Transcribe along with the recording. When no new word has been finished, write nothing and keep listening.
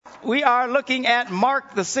we are looking at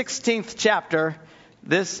Mark, the 16th chapter.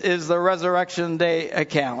 This is the Resurrection Day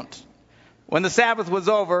account. When the Sabbath was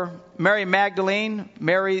over, Mary Magdalene,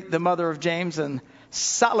 Mary the mother of James, and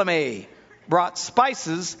Salome brought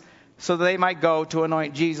spices so that they might go to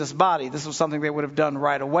anoint Jesus' body. This was something they would have done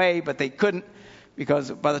right away, but they couldn't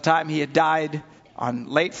because by the time he had died on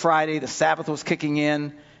late Friday, the Sabbath was kicking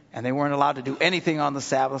in, and they weren't allowed to do anything on the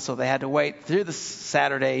Sabbath, so they had to wait through the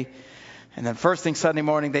Saturday. And then first thing Sunday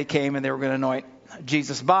morning, they came and they were going to anoint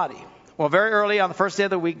Jesus' body. Well, very early on the first day of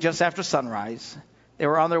the week, just after sunrise, they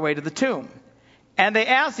were on their way to the tomb. And they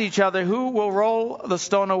asked each other, who will roll the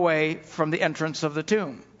stone away from the entrance of the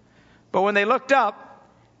tomb? But when they looked up,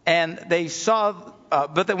 and they saw,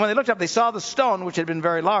 they saw the stone, which had been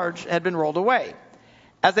very large, had been rolled away.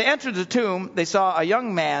 As they entered the tomb, they saw a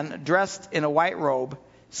young man dressed in a white robe,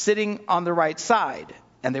 sitting on the right side,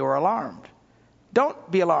 and they were alarmed.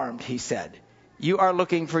 "Don't be alarmed," he said. "You are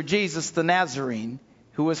looking for Jesus the Nazarene,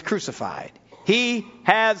 who was crucified. He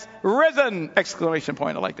has risen!" Exclamation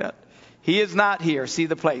point, I like that. "He is not here. See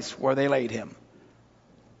the place where they laid him."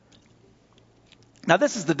 Now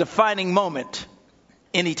this is the defining moment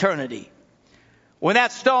in eternity. When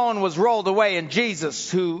that stone was rolled away and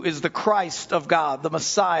Jesus, who is the Christ of God, the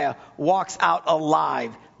Messiah, walks out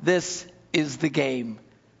alive, this is the game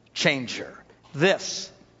changer.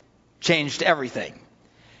 This changed everything.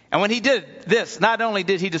 And when he did this, not only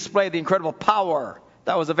did he display the incredible power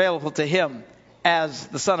that was available to him as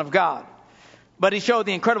the Son of God, but he showed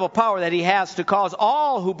the incredible power that he has to cause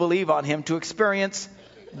all who believe on him to experience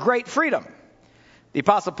great freedom. The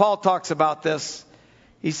Apostle Paul talks about this.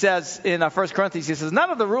 He says in 1 Corinthians, he says,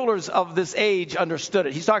 none of the rulers of this age understood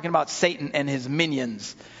it. He's talking about Satan and his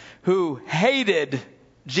minions who hated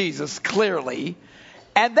Jesus clearly.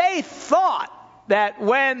 And they thought that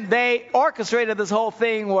when they orchestrated this whole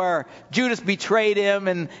thing where Judas betrayed him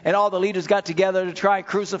and all the leaders got together to try and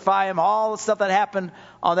crucify him, all the stuff that happened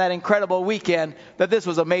on that incredible weekend, that this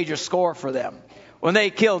was a major score for them. When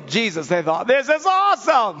they killed Jesus, they thought, this is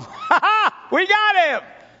awesome! We got him!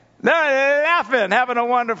 They're laughing, having a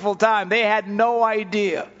wonderful time. They had no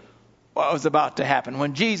idea what was about to happen.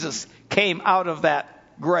 When Jesus came out of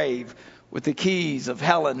that grave with the keys of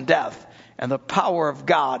hell and death, and the power of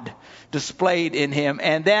God displayed in him.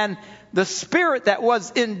 And then the Spirit that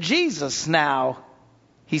was in Jesus now,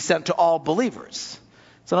 he sent to all believers.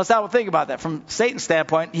 So let's have a think about that. From Satan's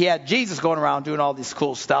standpoint, he had Jesus going around doing all this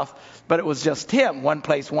cool stuff, but it was just him, one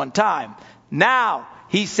place, one time. Now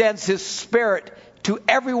he sends his Spirit to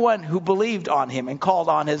everyone who believed on him and called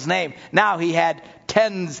on his name. Now he had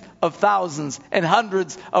tens of thousands and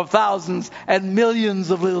hundreds of thousands and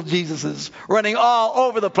millions of little Jesuses running all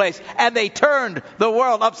over the place. And they turned the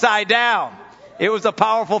world upside down. It was a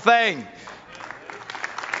powerful thing.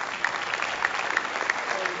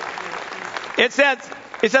 It says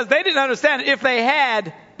they didn't understand it. If they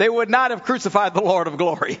had, they would not have crucified the Lord of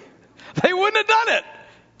glory. They wouldn't have done it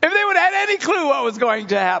if they would have had any clue what was going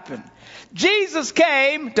to happen. Jesus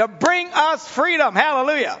came to bring us freedom.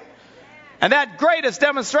 Hallelujah. And that greatest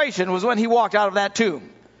demonstration was when he walked out of that tomb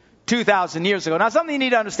 2,000 years ago. Now, something you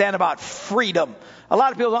need to understand about freedom. A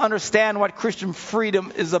lot of people don't understand what Christian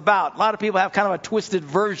freedom is about. A lot of people have kind of a twisted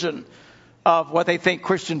version of what they think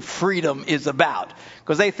Christian freedom is about.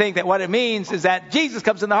 Because they think that what it means is that Jesus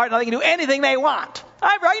comes in the heart and they can do anything they want.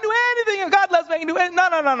 I can do anything. If God loves me, I can do anything.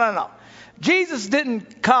 No. Jesus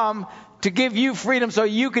didn't come to give you freedom so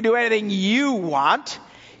you can do anything you want.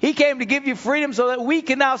 He came to give you freedom so that we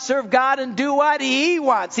can now serve God and do what he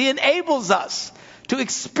wants. He enables us to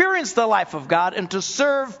experience the life of God and to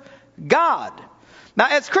serve God. Now,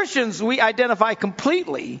 as Christians, we identify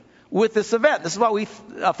completely with this event. This is what we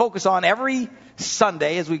focus on every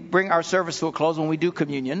Sunday as we bring our service to a close when we do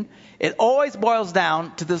communion. It always boils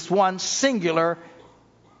down to this one singular,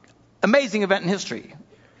 amazing event in history.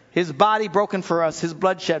 His body broken for us, his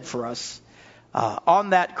blood shed for us on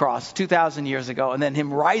that cross 2,000 years ago, and then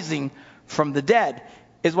him rising from the dead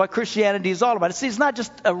is what Christianity is all about. See, it's not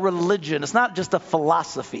just a religion. It's not just a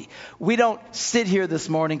philosophy. We don't sit here this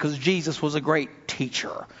morning because Jesus was a great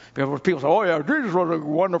teacher. People say, oh yeah, Jesus was a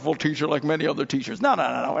wonderful teacher like many other teachers. No.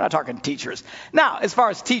 We're not talking teachers. Now, as far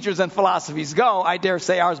as teachers and philosophies go, I dare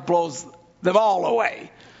say ours blows them all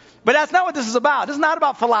away. But that's not what this is about. This is not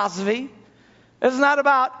about philosophy. This is not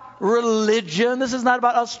about religion. This is not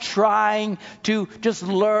about us trying to just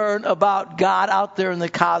learn about God out there in the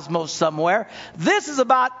cosmos somewhere. This is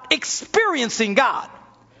about experiencing God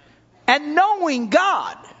and knowing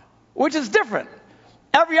God, which is different.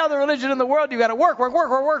 Every other religion in the world, you got to work,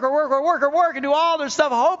 and do all their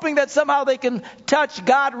stuff, hoping that somehow they can touch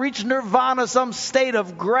God, reach nirvana, some state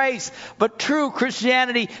of grace. But true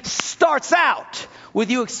Christianity starts out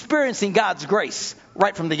with you experiencing God's grace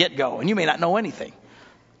right from the get-go, and you may not know anything.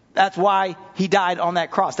 That's why he died on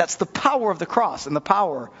that cross. That's the power of the cross and the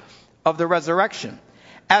power of the resurrection.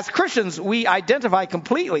 As Christians, we identify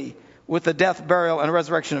completely with the death, burial, and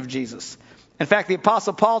resurrection of Jesus. In fact, the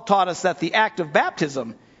Apostle Paul taught us that the act of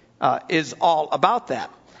baptism is all about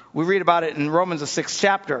that. We read about it in Romans, the 6th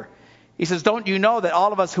chapter. He says, don't you know that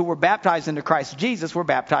all of us who were baptized into Christ Jesus were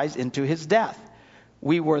baptized into his death?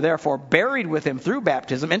 We were therefore buried with him through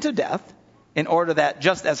baptism into death, in order that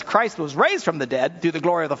just as Christ was raised from the dead through the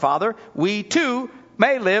glory of the Father, we too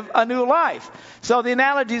may live a new life. So the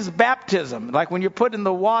analogy is baptism. Like when you're put in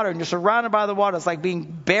the water and you're surrounded by the water, it's like being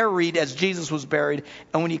buried as Jesus was buried.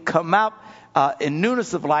 And when you come out in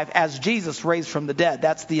newness of life as Jesus raised from the dead.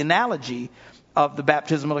 That's the analogy of the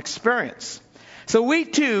baptismal experience. So we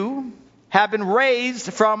too have been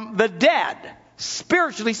raised from the dead,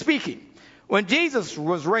 spiritually speaking. When Jesus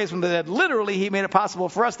was raised from the dead, literally he made it possible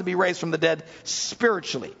for us to be raised from the dead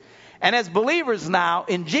spiritually. And as believers now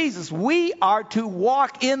in Jesus, we are to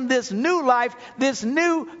walk in this new life, this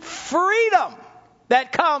new freedom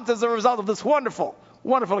that comes as a result of this wonderful,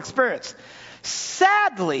 wonderful experience.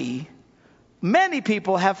 Sadly, many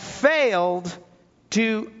people have failed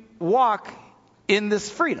to walk in this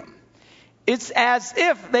freedom. It's as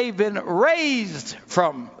if they've been raised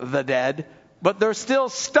from the dead, but they're still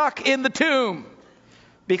stuck in the tomb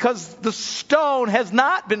because the stone has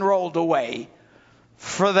not been rolled away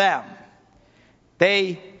for them.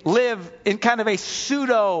 They live in kind of a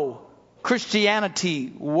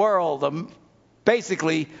pseudo-Christianity world,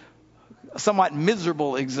 basically a somewhat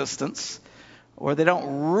miserable existence, where they're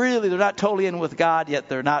not totally in with God, yet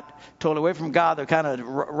they're not totally away from God. They're kind of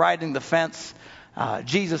riding the fence.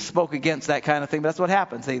 Jesus spoke against that kind of thing, but that's what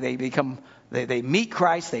happens. They meet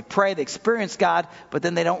Christ, they pray, they experience God, but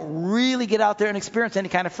then they don't really get out there and experience any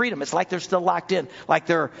kind of freedom. It's like they're still locked in, like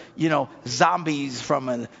they're, zombies from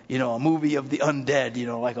a movie of the undead,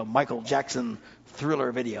 like a Michael Jackson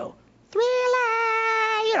Thriller video. Thriller!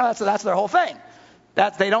 That's their whole thing.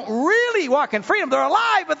 They don't really walk in freedom. They're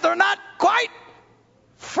alive, but they're not quite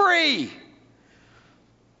free.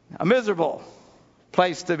 A miserable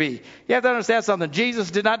place to be. You have to understand something.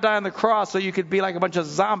 Jesus did not die on the cross so you could be like a bunch of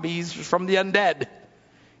zombies from the undead.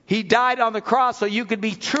 He died on the cross so you could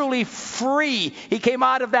be truly free. He came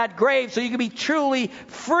out of that grave so you could be truly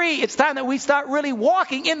free. It's time that we start really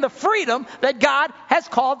walking in the freedom that God has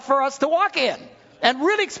called for us to walk in and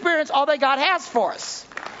really experience all that God has for us.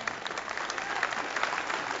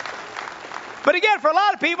 But again, for a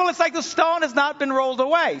lot of people, it's like the stone has not been rolled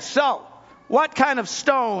away. So, what kind of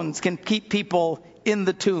stones can keep people in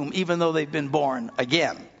the tomb, even though they've been born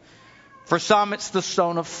again? For some, it's the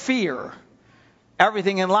stone of fear.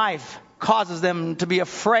 Everything in life causes them to be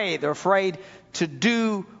afraid. They're afraid to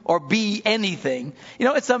do or be anything.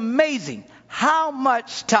 It's amazing how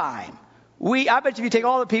much time I bet you if you take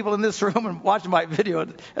all the people in this room and watch my video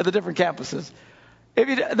at the different campuses,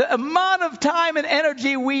 the amount of time and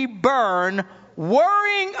energy we burn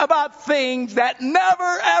worrying about things that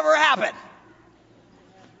never ever happen.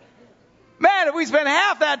 Man, if we spent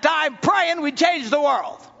half that time praying, we'd change the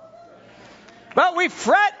world. But we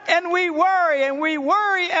fret and we worry and we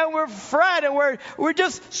fret and we're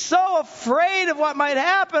just so afraid of what might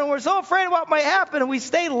happen. We're so afraid of what might happen and we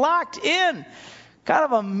stay locked in kind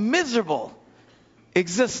of a miserable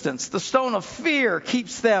existence. The stone of fear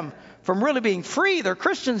keeps them from really being free. They're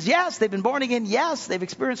Christians, yes. They've been born again, yes. They've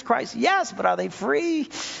experienced Christ, yes. But are they free?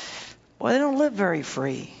 Well, they don't live very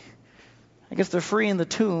free. I guess they're free in the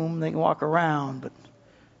tomb. They can walk around, but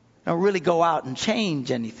don't really go out and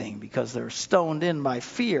change anything because they're stoned in by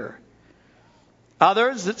fear.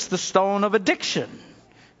 Others, it's the stone of addiction,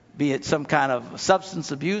 be it some kind of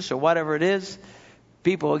substance abuse or whatever it is.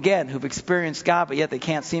 People, again, who've experienced God, but yet they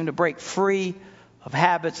can't seem to break free of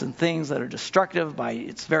habits and things that are destructive by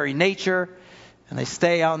its very nature. And they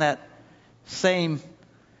stay on that same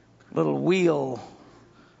little wheel,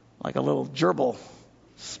 like a little gerbil,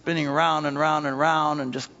 spinning around and round and round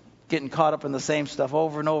and just getting caught up in the same stuff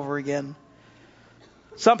over and over again.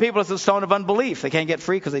 Some people, it's the stone of unbelief. They can't get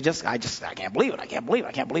free because I can't believe it. I can't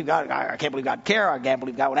believe God. I can't believe God cares. I can't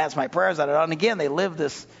believe God would answer my prayers. And again, they live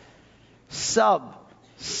this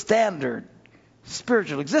substandard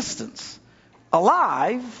spiritual existence.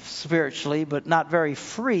 Alive spiritually, but not very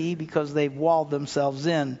free because they've walled themselves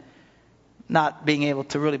in, not being able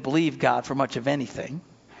to really believe God for much of anything.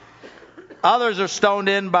 Others are stoned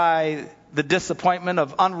in by the disappointment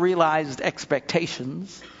of unrealized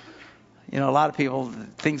expectations. A lot of people,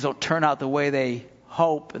 things don't turn out the way they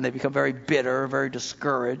hope, and they become very bitter, very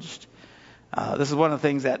discouraged. This is one of the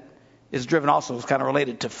things that is driven also, is kind of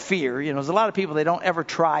related to fear. There's a lot of people, they don't ever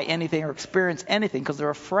try anything or experience anything because they're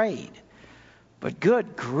afraid. But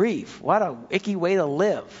good grief, what a icky way to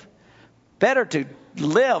live. Better to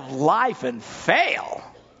live life and fail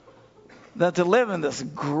than to live in this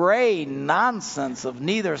gray nonsense of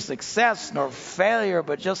neither success nor failure,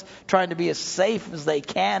 but just trying to be as safe as they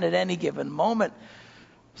can at any given moment.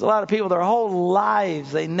 There's a lot of people, their whole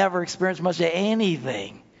lives, they never experience much of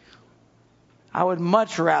anything. I would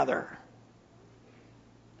much rather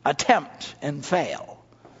attempt and fail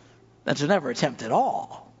than to never attempt at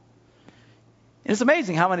all. And it's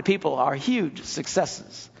amazing how many people are huge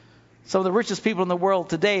successes. Some of the richest people in the world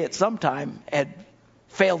today at some time had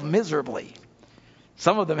failed miserably.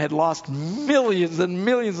 Some of them had lost millions and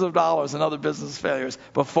millions of dollars in other business failures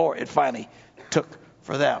before it finally took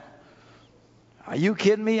for them. Are you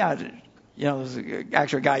kidding me? There's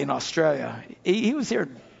actually a guy in Australia. He was here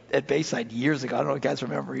at Bayside years ago. I don't know if you guys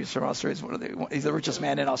remember. He's from Australia. He's the richest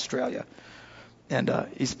man in Australia. And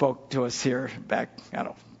he spoke to us here back,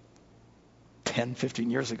 10, 15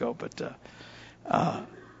 years ago.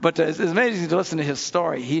 But it's amazing to listen to his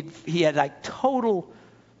story. He had like total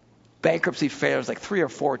bankruptcy failures like 3 or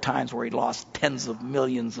 4 times where he lost tens of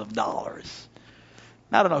millions of dollars.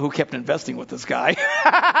 I don't know who kept investing with this guy.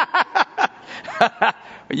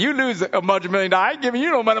 You lose a multi-million dollars, I ain't giving you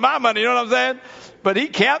no money, my money, you know what I'm saying? But he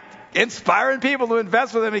kept inspiring people to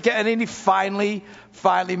invest with him. And then he finally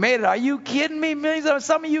made it. Are you kidding me? Millions of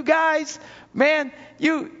some of you guys, man,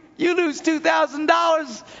 you lose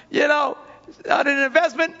 $2,000, on an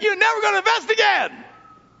investment, you're never going to invest again.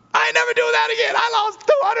 I ain't never doing that again. I lost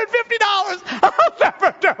 $250. I'll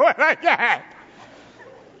never do it again.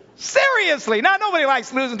 Seriously. Now, nobody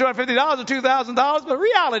likes losing $250 or $2,000, but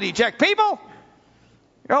reality check, people.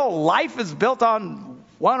 Your whole life is built on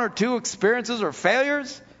 1 or 2 experiences or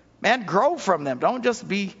failures. Man, grow from them. Don't just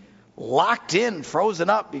be locked in, frozen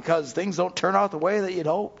up because things don't turn out the way that you'd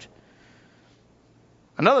hoped.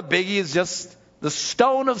 Another biggie is just the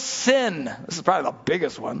stone of sin. This is probably the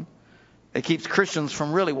biggest one. It keeps Christians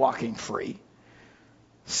from really walking free.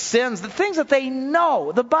 Sins, the things that they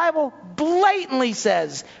know. The Bible blatantly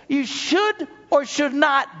says you should or should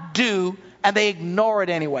not do, and they ignore it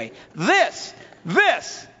anyway. This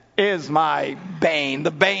is my bane,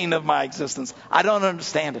 the bane of my existence. I don't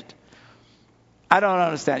understand it. I don't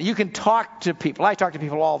understand it. You can talk to people. I talk to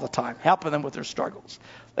people all the time, helping them with their struggles.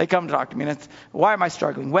 They come to talk to me, and it's, why am I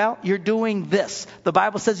struggling? Well, you're doing this. The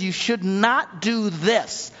Bible says you should not do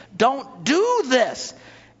this. Don't do this.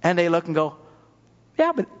 And they look and go,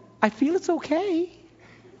 yeah, but I feel it's okay.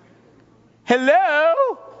 Hello?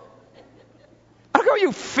 I don't care what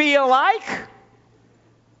you feel like.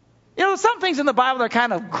 Some things in the Bible, they're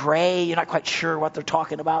kind of gray. You're not quite sure what they're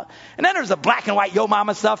talking about. And then there's the black and white yo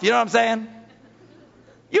mama stuff. You know what I'm saying?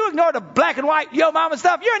 You ignore the black and white yo mama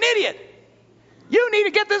stuff, you're an idiot. You need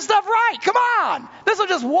to get this stuff right. Come on. This will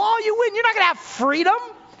just wall you in. You're not going to have freedom.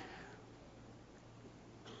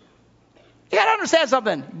 You got to understand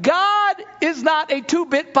something. God is not a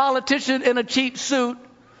 2-bit politician in a cheap suit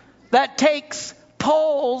that takes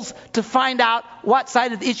polls to find out what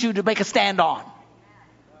side of the issue to make a stand on.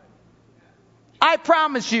 I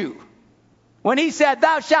promise you, when he said,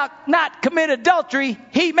 thou shalt not commit adultery,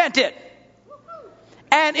 he meant it.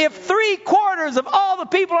 And if 3/4 of all the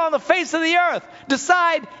people on the face of the earth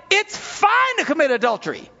decide it's fine to commit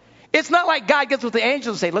adultery, it's not like God gets with the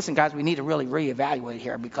angels and say, listen, guys, we need to really reevaluate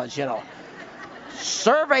here because,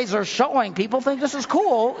 surveys are showing people think this is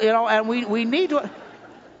cool, and we need to.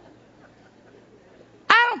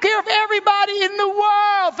 I don't care if everybody in the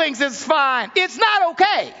world thinks it's fine. It's not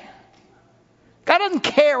okay. God doesn't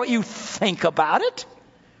care what you think about it.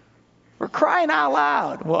 We're crying out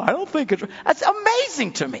loud. Well, I don't think it's... That's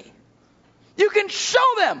amazing to me. You can show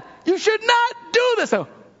them. You should not do this.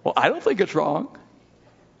 Well, I don't think it's wrong.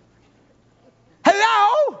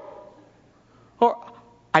 Hello? Or,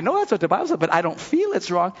 I know that's what the Bible says, but I don't feel it's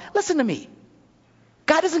wrong. Listen to me.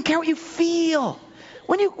 God doesn't care what you feel.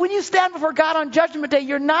 When you stand before God on Judgment Day,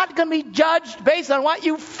 you're not going to be judged based on what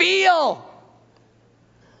you feel.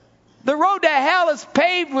 The road to hell is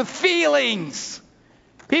paved with feelings.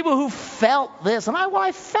 People who felt this, and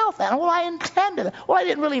I felt that, and I intended that. Well, I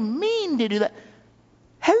didn't really mean to do that.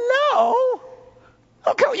 Hello? I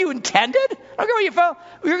don't care what you intended. I don't care what you felt.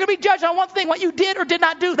 You're going to be judged on one thing, what you did or did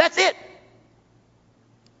not do. That's it.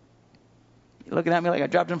 You're looking at me like I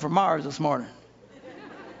dropped in from Mars this morning.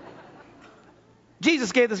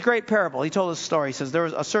 Jesus gave this great parable. He told this story. He says there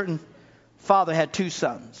was a certain father had 2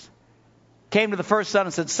 sons. Came to the first son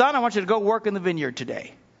and said, son, I want you to go work in the vineyard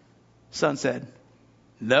today. Son said,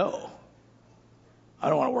 no. I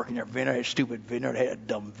don't want to work in your vineyard. I had a stupid vineyard. I had a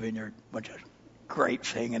dumb vineyard. Bunch of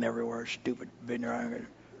grapes hanging everywhere. Stupid vineyard.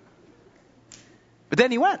 But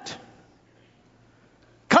then he went.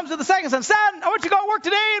 Comes to the second son. Son, I want you to go work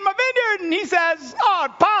today in my vineyard. And he says, oh,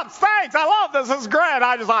 Pops, thanks. I love this. This is great.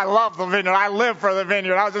 I love the vineyard. I live for the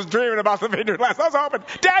vineyard. I was just dreaming about the vineyard last night. I was hoping,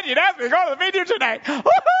 Dad, you'd ask me to go to the vineyard today.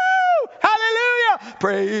 Woohoo! Hallelujah!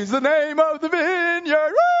 Praise the name of the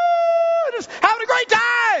vineyard. Woo! Just having a great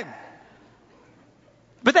time.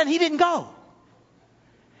 But then he didn't go.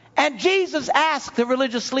 And Jesus asked the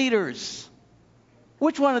religious leaders,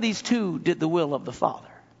 which one of these 2 did the will of the Father?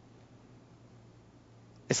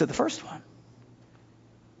 They said, the first one. I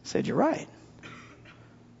said, you're right.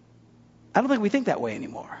 I don't think we think that way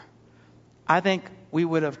anymore. I think we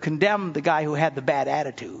would have condemned the guy who had the bad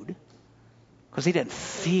attitude because he didn't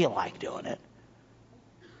feel like doing it.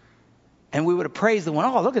 And we would have praised the one,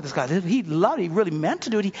 oh, look at this guy. He loved it. He really meant to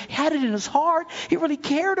do it. He had it in his heart. He really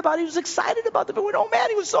cared about it. He was excited about it. But oh, man,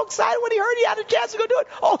 he was so excited when he heard he had a chance to go do it.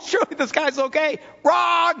 Oh, surely this guy's okay.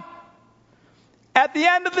 Wrong. At the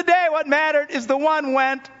end of the day, what mattered is the one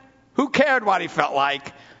went who cared what he felt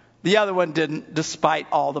like. The other one didn't, despite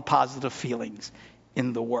all the positive feelings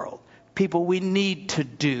in the world. People, we need to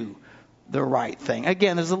do the right thing.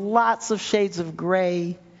 Again, there's lots of shades of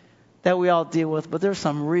gray that we all deal with, but there's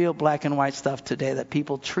some real black and white stuff today that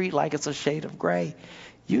people treat like it's a shade of gray.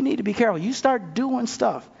 You need to be careful. You start doing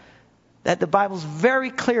stuff that the Bible's very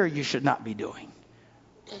clear you should not be doing.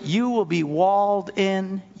 You will be walled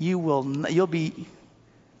in. You'll be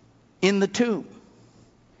in the tomb,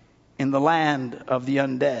 in the land of the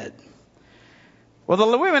undead. Well,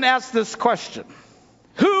 the women asked this question: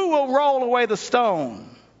 who will roll away the stone?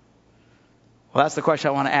 Well, that's the question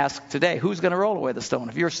I want to ask today. Who's going to roll away the stone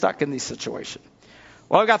if you're stuck in this situation?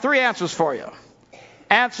 Well, I've got 3 answers for you.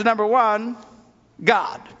 Answer number 1,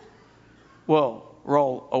 God will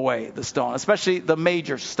roll away the stone, especially the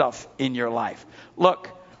major stuff in your life. Look,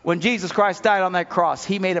 when Jesus Christ died on that cross,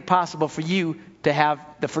 he made it possible for you to have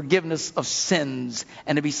the forgiveness of sins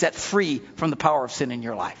and to be set free from the power of sin in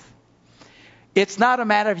your life. It's not a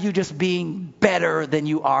matter of you just being better than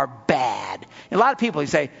you are bad. And a lot of people, you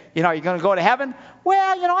say, are you going to go to heaven?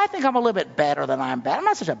 Well, I think I'm a little bit better than I'm bad. I'm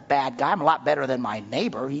not such a bad guy. I'm a lot better than my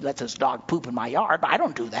neighbor. He lets his dog poop in my yard, but I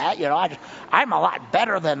don't do that. I'm a lot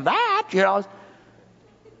better than that. That's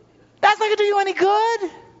not going to do you any good.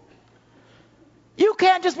 You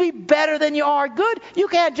can't just be better than you are good. You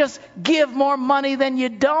can't just give more money than you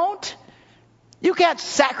don't. You can't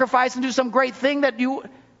sacrifice and do some great thing that you...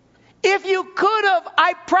 If you could have,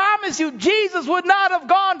 I promise you, Jesus would not have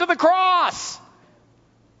gone to the cross.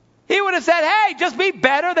 He would have said, hey, just be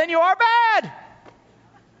better than you are bad.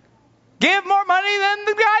 Give more money than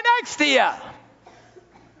the guy next to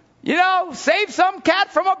you. Save some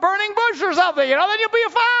cat from a burning bush or something, then you'll be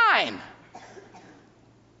fine.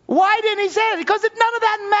 Why didn't he say it? Because none of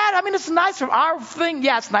that matters. I mean, it's nice from our thing.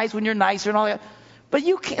 Yeah, it's nice when you're nicer and all that. But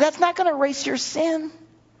that's not going to erase your sin.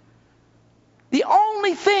 The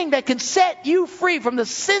only thing that can set you free from the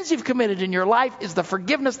sins you've committed in your life is the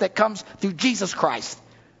forgiveness that comes through Jesus Christ.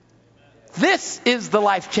 This is the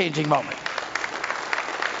life-changing moment.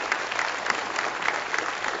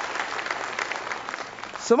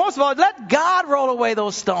 So most of all, let God roll away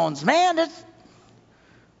those stones. Man,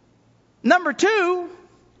 Number 2,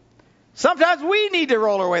 sometimes we need to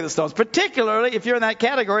roll away the stones, particularly if you're in that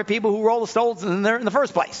category, people who roll the stones in the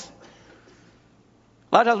first place.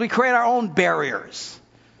 A lot of times we create our own barriers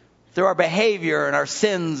through our behavior and our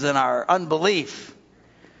sins and our unbelief.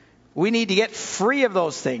 We need to get free of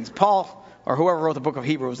those things. Paul, or whoever wrote the book of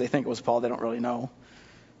Hebrews, they think it was Paul, they don't really know.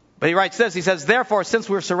 But he writes this, he says, therefore, since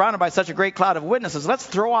we're surrounded by such a great cloud of witnesses, let's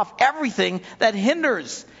throw off everything that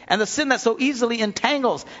hinders and the sin that so easily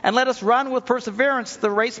entangles, and let us run with perseverance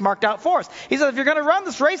the race marked out for us. He says, if you're going to run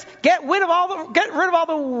this race, get rid of all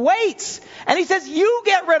the weights. And he says, you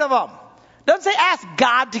get rid of them. Doesn't say ask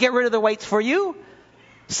God to get rid of the weights for you.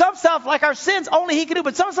 Some stuff, like our sins, only he can do.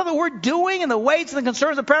 But some stuff that we're doing and the weights and the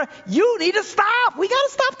concerns of prayer, you need to stop. We got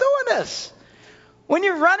to stop doing this. When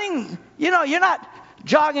you're running, you're not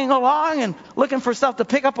jogging along and looking for stuff to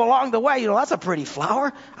pick up along the way. That's a pretty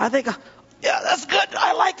flower. I think, yeah, that's good.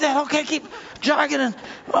 I like that. Okay, keep jogging. And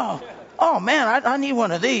oh man, I need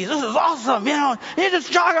one of these. This is awesome. You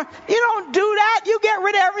just jog. You don't do that. You get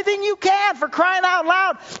rid of everything you can, for crying out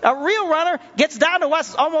loud. A real runner gets down to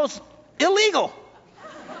what's almost illegal.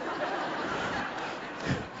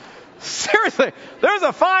 Seriously, there's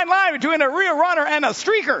a fine line between a real runner and a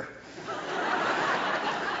streaker.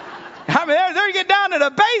 I mean, never get down to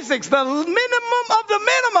the basics, the minimum of the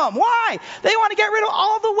minimum. Why? They want to get rid of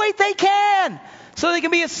all the weight they can so they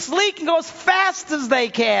can be as sleek and go as fast as they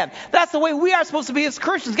can. That's the way we are supposed to be as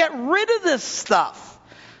Christians. Get rid of this stuff.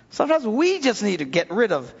 Sometimes we just need to get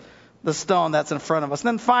rid of the stone that's in front of us. And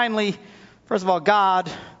then finally, first of all,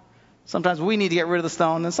 God, sometimes we need to get rid of the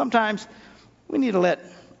stone. And sometimes we need to let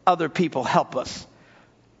other people help us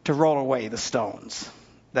to roll away the stones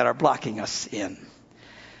that are blocking us in.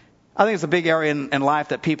 I think it's a big area in life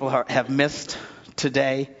that people have missed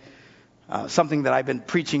today. Something that I've been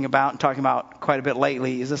preaching about and talking about quite a bit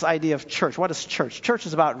lately is this idea of church. What is church? Church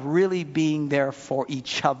is about really being there for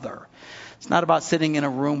each other. It's not about sitting in a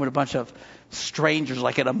room with a bunch of strangers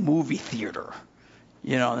like at a movie theater.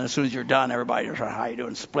 You know, and as soon as you're done, everybody's trying, how you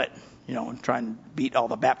doing, split, you know, and try and beat all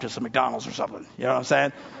the Baptists at McDonald's or something. You know what I'm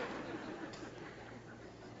saying?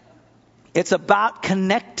 It's about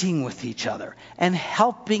connecting with each other and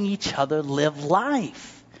helping each other live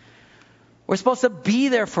life. We're supposed to be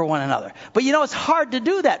there for one another. But you know, it's hard to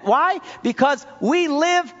do that. Why? Because we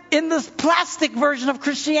live in this plastic version of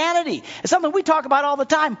Christianity. It's something we talk about all the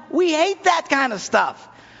time. We hate that kind of stuff.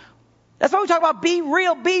 That's why we talk about be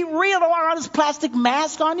real. Be real. Don't want this plastic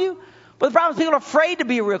mask on you. But the problem is people are afraid to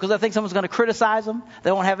be real because they think someone's going to criticize them.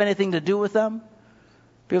 They won't have anything to do with them.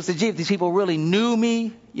 People say, gee, if these people really knew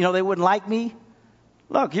me, you know, they wouldn't like me.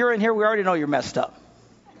 Look, you're in here. We already know you're messed up.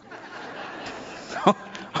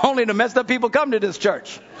 Only the messed up people come to this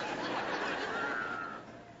church.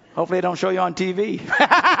 Hopefully they don't show you on TV.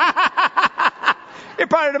 You're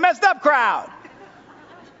part of the messed up crowd.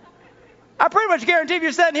 I pretty much guarantee if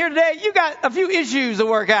you're sitting here today, you got a few issues to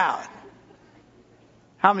work out.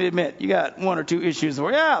 How many admit you got one or two issues to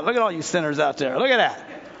work out? Yeah, look at all you sinners out there. Look at that.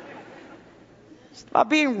 It's about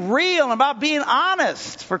being real and about being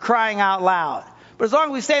honest, for crying out loud. But as long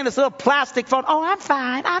as we stay in this little plastic phone, oh, I'm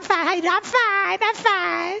fine.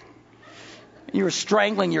 You were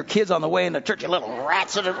strangling your kids on the way into church, you little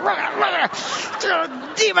rats. You're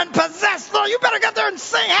demon possessed. Oh, you better get there and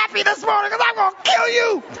sing happy this morning because I'm going to kill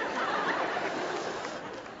you.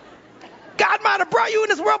 God might have brought you in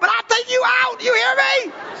this world, but I'll take you out. You hear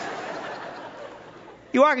me?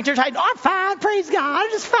 You walk in church, oh, I'm fine. Praise God.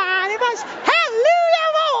 I'm just fine. Everybody's, hallelujah,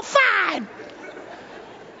 I'm all fine.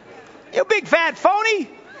 You big fat phony.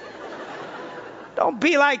 Don't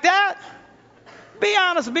be like that. Be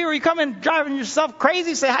honest and be where you come in driving yourself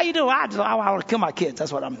crazy. Say, how you doing? I want to kill my kids.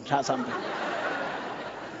 That's what I'm doing.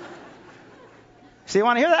 So you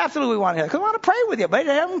want to hear that? Absolutely want to hear that. Because I want to pray with you. But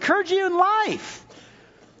I encourage you in life.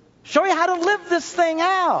 Show you how to live this thing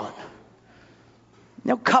out. You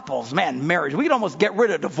know, couples, man, marriage. We could almost get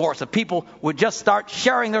rid of divorce if people would just start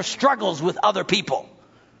sharing their struggles with other people.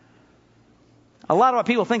 A lot of what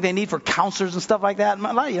people think they need for counselors and stuff like that,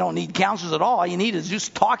 you don't need counselors at all. All you need is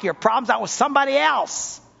just talk your problems out with somebody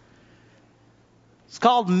else. It's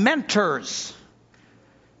called mentors.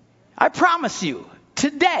 I promise you,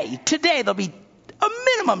 today there'll be a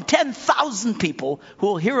minimum 10,000 people who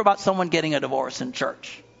will hear about someone getting a divorce in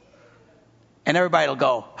church. And everybody will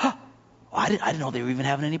go, huh, I didn't know they were even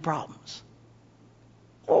having any problems.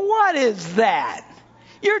 Well, what is that?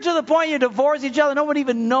 You're to the point you divorce each other. Nobody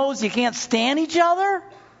even knows you can't stand each other.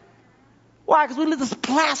 Why? Because we live this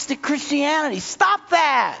plastic Christianity. Stop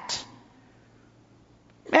that.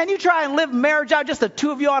 Man, you try and live marriage out, just the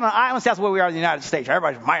two of you on an island. That's where we are in the United States.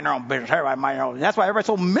 Everybody's minding their own business. Everybody minding their own business. That's why everybody's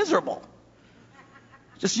so miserable.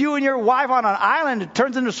 Just you and your wife on an island, it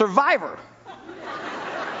turns into Survivor.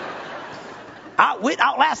 Outwit,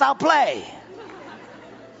 outlast, outplay.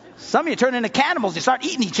 Some of you turn into cannibals. You start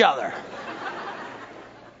eating each other.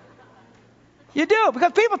 You do,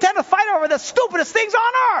 because people tend to fight over the stupidest things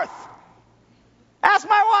on earth. Ask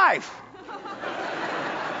my wife.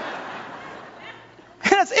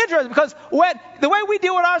 And it's interesting because the way we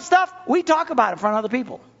deal with our stuff, we talk about it in front of other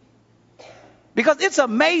people. Because it's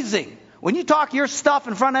amazing. When you talk your stuff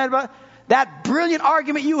in front of everybody, that brilliant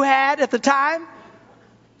argument you had at the time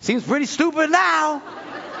seems pretty stupid now.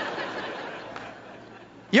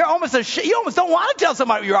 You almost don't want to tell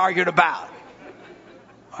somebody what you're arguing about.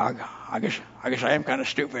 I guess I am kind of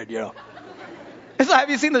stupid, you know. Have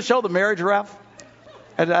you seen the show The Marriage Ref?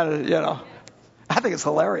 And you know, I think it's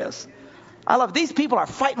hilarious. I love it. These people are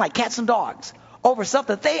fighting like cats and dogs over stuff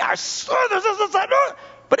that they are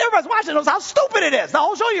but everybody's watching knows how stupid it is. The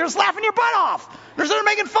whole show you're just laughing your butt off. They're sort of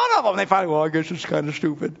making fun of them. And they finally, well, I guess it's kind of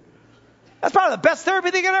stupid. That's probably the best therapy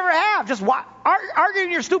they could ever have. Just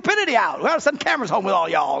arguing your stupidity out. We ought to send cameras home with all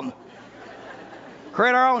y'all and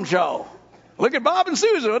create our own show. Look at Bob and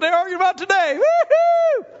Susan, what they arguing about today.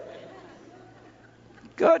 Woo-hoo!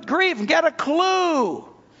 Good grief, and get a clue.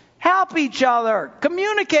 Help each other.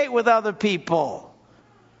 Communicate with other people.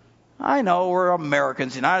 I know we're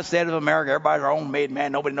Americans, United States of America. Everybody's our own made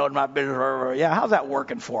man. Nobody knows my business. Yeah, how's that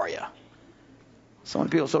working for you? So many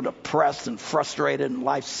people are so depressed and frustrated and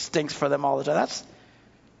life stinks for them all the time.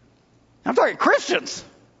 I'm talking Christians.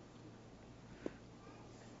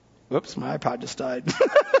 Whoops, my iPod just died.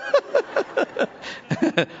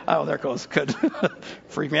 Oh, there it goes. Good.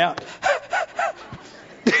 Freak me out.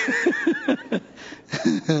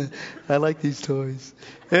 I like these toys.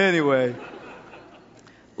 Anyway.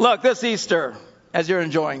 Look, this Easter, as you're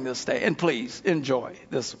enjoying this day, and please enjoy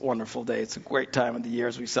this wonderful day. It's a great time of the year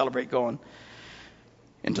as we celebrate going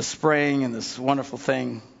into spring and this wonderful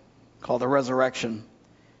thing called the resurrection.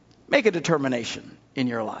 Make a determination in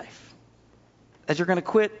your life that you're going to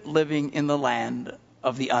quit living in the land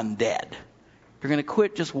of the undead. You're going to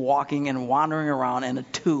quit just walking and wandering around in a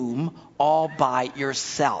tomb all by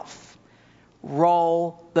yourself.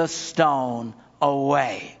 Roll the stone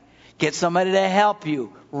away. Get somebody to help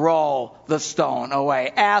you roll the stone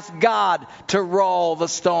away. Ask God to roll the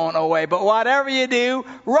stone away. But whatever you do,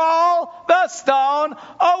 roll the stone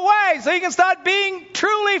away so you can start being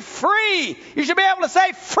truly free. You should be able to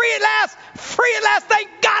say, free at last, free at last. Thank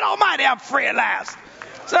God Almighty, I'm free at last.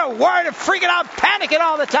 Instead of worrying and freaking out, panicking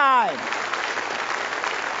all the time.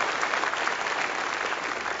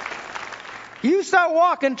 You start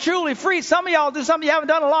walking truly free. Some of y'all do something you haven't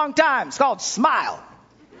done in a long time. It's called smile.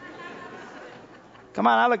 Come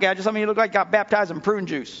on, I look at you. Some of you look like you got baptized in prune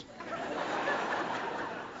juice.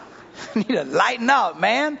 You need to lighten up,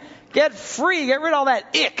 man. Get free. Get rid of all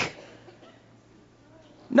that ick.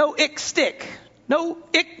 No ick stick. No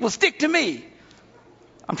ick will stick to me.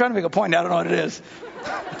 I'm trying to make a point. I don't know what it is.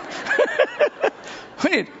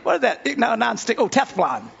 What is that? No, non-stick. Oh,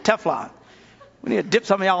 Teflon. Teflon. We need to dip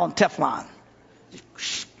some of y'all in Teflon.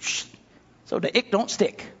 So the ick don't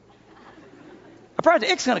stick. I'm probably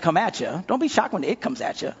the ick's going to come at you. Don't be shocked when the ick comes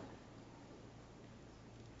at you.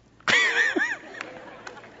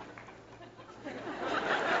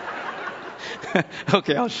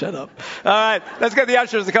 Okay, I'll shut up. All right, let's get the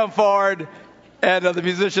ushers to come forward. And the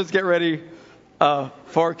musicians get ready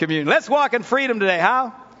for communion. Let's walk in freedom today,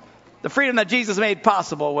 huh? The freedom that Jesus made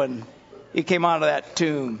possible when he came out of that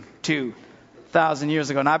tomb 2,000 years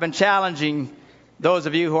ago. And I've been challenging those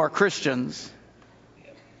of you who are Christians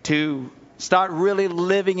to start really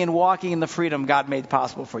living and walking in the freedom God made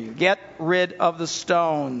possible for you. Get rid of the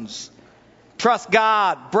stones. Trust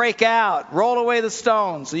God. Break out. Roll away the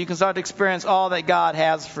stones so you can start to experience all that God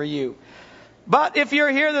has for you. But if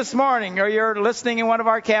you're here this morning or you're listening in one of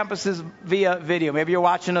our campuses via video, maybe you're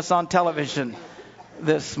watching us on television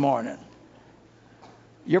this morning,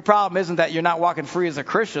 your problem isn't that you're not walking free as a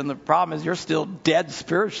Christian. The problem is you're still dead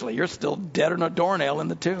spiritually. You're still dead in a doornail in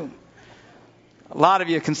the tomb. A lot of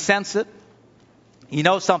you can sense it. You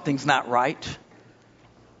know something's not right.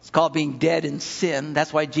 It's called being dead in sin.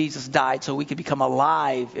 That's why Jesus died, so we could become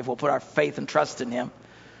alive if we'll put our faith and trust in him.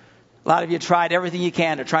 A lot of you tried everything you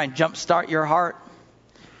can to try and jumpstart your heart.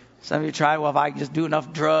 Some of you tried, well, if I just do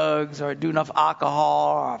enough drugs or do enough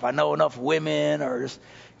alcohol or if I know enough women or just,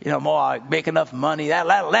 more, I make enough money,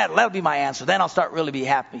 that'll be my answer. Then I'll start really be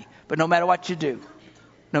happy. But no matter what you do,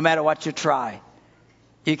 no matter what you try,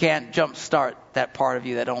 you can't jumpstart that part of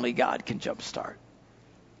you that only God can jumpstart.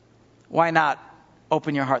 Why not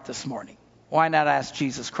open your heart this morning? Why not ask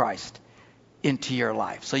Jesus Christ into your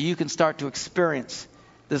life so you can start to experience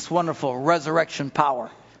this wonderful resurrection power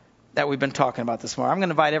that we've been talking about this morning? I'm going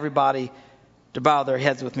to invite everybody to bow their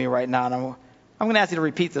heads with me right now. And I'm going to ask you to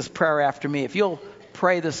repeat this prayer after me. If you'll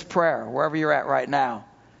pray this prayer wherever you're at right now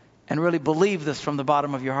and really believe this from the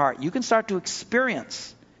bottom of your heart, you can start to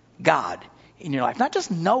experience God in your life. Not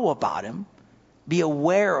just know about him, be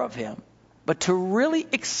aware of him, but to really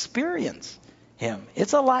experience him.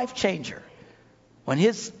 It's a life changer. When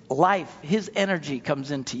his life, his energy comes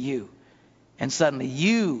into you, and suddenly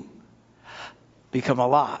you become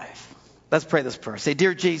alive. Let's pray this prayer. Say,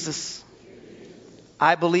 Dear Jesus,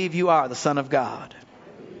 I believe you are the Son of God,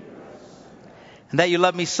 and that you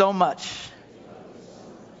love me so much,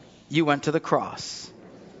 you went to the cross,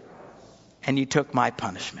 and you took my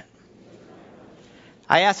punishment.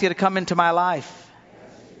 I ask you to come into my life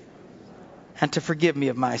and to forgive me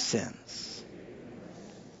of my sins.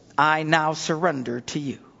 I now surrender to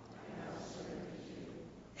you.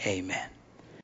 Amen.